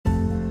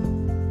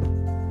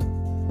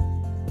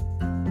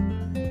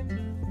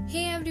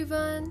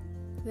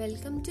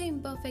Welcome to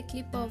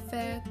Imperfectly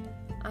Perfect.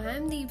 I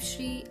am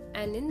Deepshri,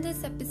 and in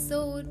this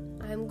episode,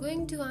 I am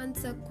going to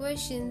answer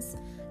questions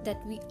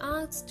that we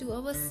ask to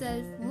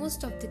ourselves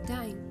most of the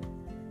time.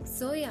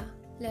 So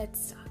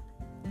let's start.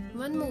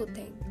 One more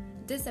thing,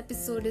 this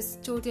episode is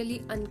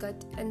totally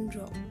uncut and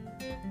raw.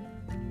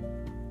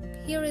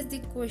 Here is the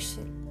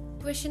question.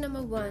 Question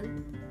number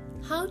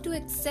 1. How to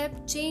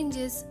accept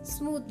changes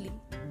smoothly?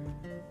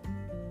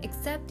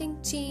 Accepting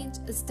change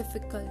is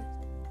difficult.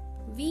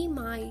 We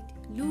might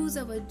lose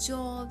our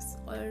jobs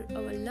or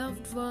our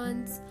loved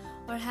ones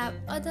or have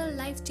other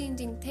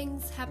life-changing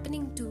things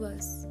happening to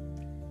us.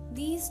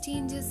 These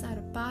changes are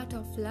a part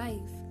of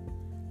life.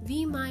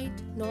 We might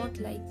not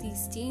like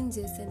these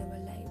changes in our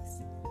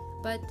lives,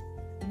 but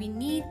we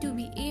need to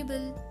be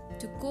able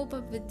to cope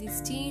up with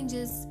these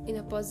changes in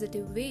a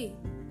positive way.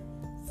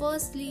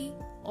 Firstly,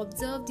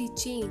 observe the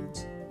change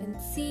and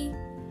see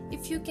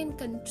if you can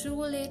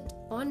control it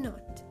or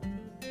not.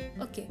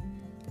 Okay,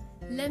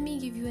 let me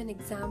give you an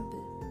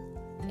example.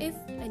 If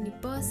any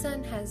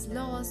person has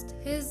lost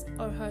his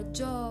or her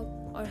job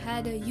or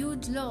had a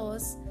huge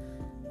loss,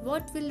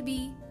 what will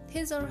be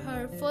his or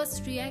her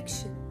first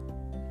reaction?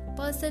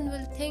 Person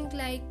will think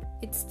like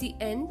it's the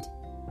end.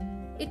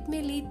 It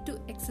may lead to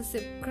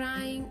excessive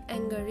crying,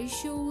 anger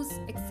issues,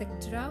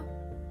 etc.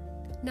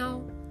 Now,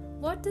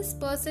 what this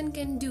person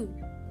can do?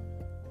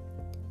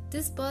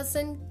 This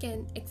person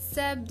can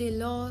accept the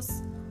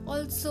loss,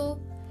 also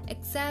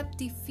accept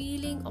the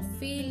feeling of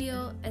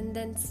failure, and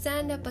then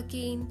stand up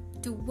again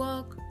to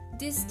work,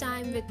 this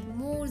time with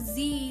more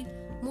zeal,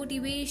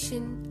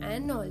 motivation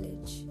and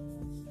knowledge.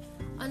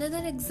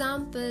 Another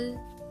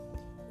example,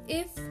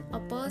 if a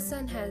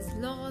person has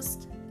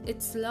lost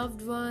its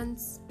loved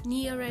ones,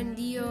 near and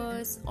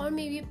dears, or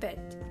maybe a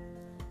pet,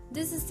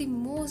 this is the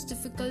most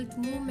difficult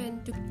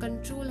moment to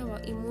control our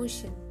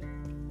emotion.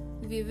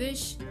 We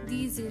wish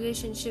these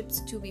relationships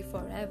to be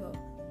forever.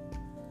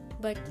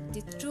 But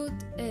the truth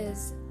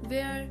is,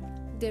 where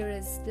there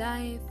is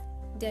life,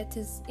 death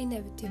is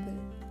inevitable.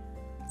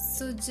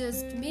 So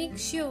just make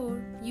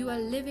sure you are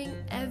living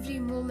every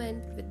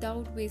moment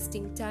without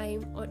wasting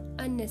time on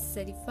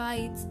unnecessary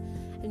fights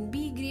and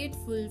be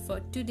grateful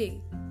for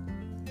today.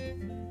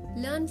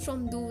 Learn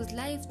from those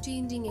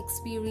life-changing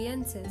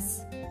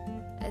experiences.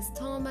 As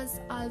Thomas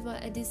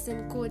Alva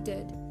Edison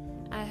quoted,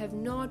 "I have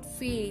not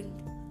failed,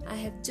 I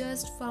have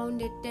just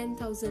found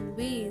 10,000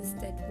 ways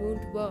that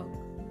won't work."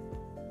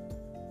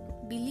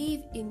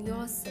 Believe in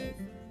yourself,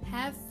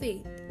 have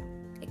faith,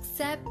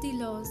 accept the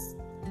loss,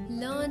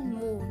 learn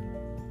more,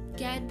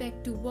 get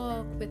back to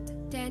work with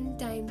 10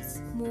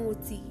 times more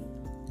zeal.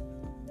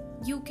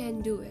 You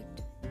can do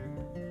it.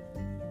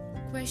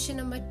 Question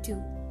number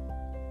 2.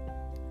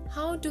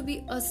 How to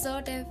be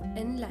assertive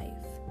in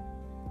life?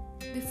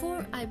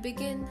 Before I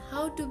begin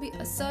how to be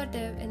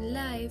assertive in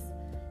life,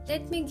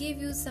 let me give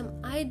you some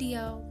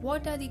idea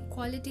what are the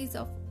qualities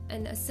of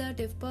an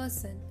assertive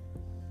person.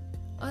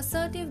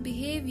 Assertive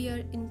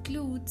behavior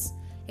includes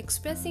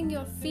expressing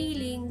your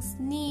feelings,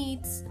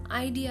 needs,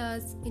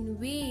 ideas in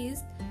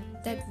ways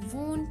that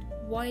won't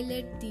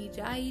violate the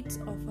rights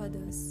of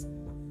others.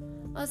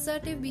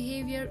 Assertive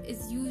behavior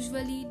is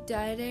usually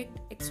direct,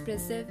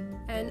 expressive,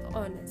 and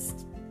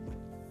honest.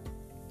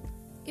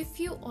 If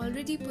you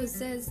already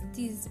possess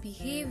this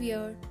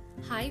behavior,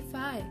 high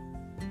five.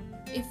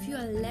 If you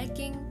are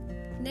lacking,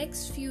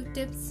 next few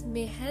tips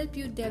may help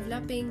you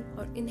developing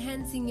or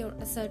enhancing your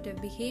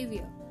assertive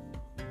behavior.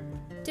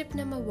 Tip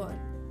number 1.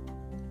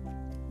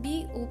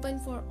 Be open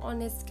for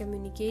honest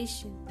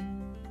communication.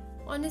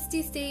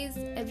 Honesty saves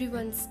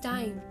everyone's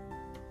time.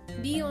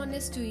 Be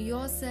honest to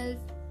yourself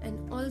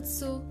and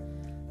also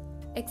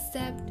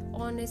accept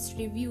honest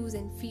reviews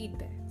and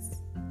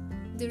feedbacks.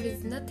 There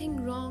is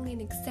nothing wrong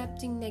in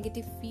accepting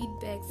negative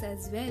feedbacks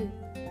as well.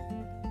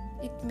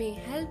 It may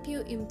help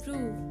you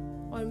improve,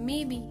 or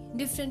maybe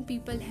different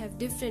people have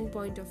different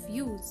point of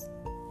views.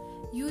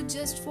 You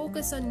just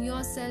focus on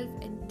yourself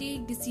and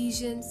take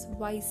decisions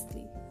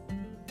wisely.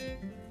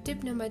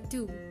 Tip number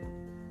 2.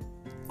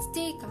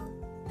 Stay calm.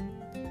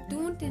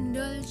 Don't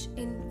indulge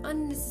in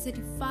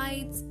unnecessary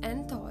fights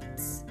and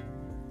thoughts.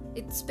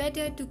 It's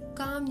better to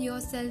calm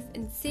yourself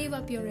and save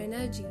up your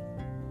energy.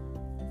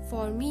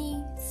 For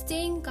me,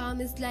 staying calm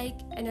is like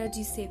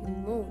energy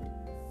saving mode.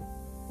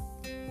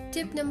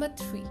 Tip number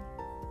 3.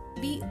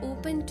 Be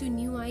open to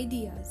new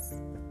ideas.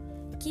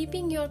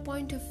 Keeping your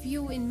point of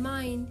view in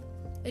mind,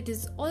 it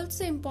is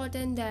also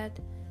important that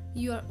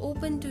you are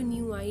open to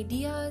new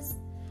ideas,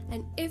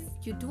 and if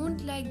you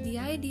don't like the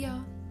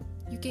idea,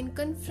 you can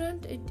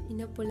confront it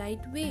in a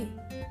polite way.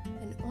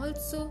 And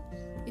also,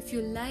 if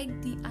you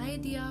like the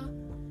idea,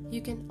 you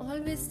can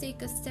always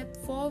take a step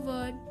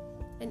forward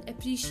and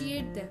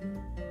appreciate them.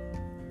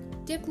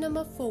 Tip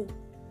number 4.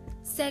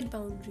 Set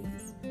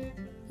boundaries.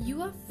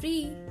 You are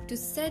free to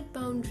set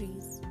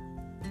boundaries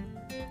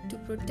to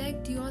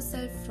protect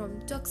yourself from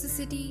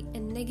toxicity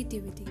and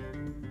negativity.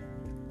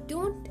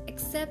 Don't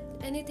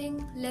accept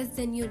anything less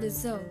than you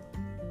deserve,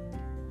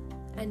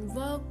 and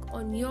work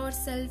on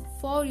yourself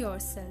for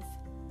yourself.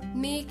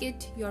 Make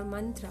it your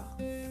mantra.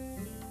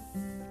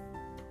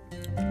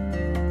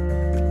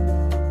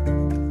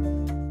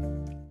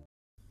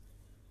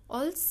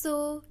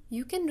 Also,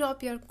 you can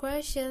drop your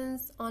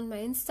questions on my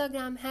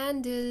Instagram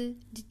handle,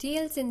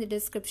 details in the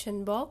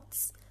description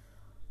box.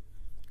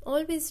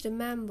 Always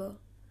remember,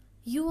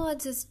 you are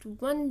just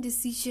one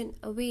decision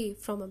away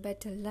from a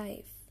better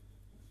life.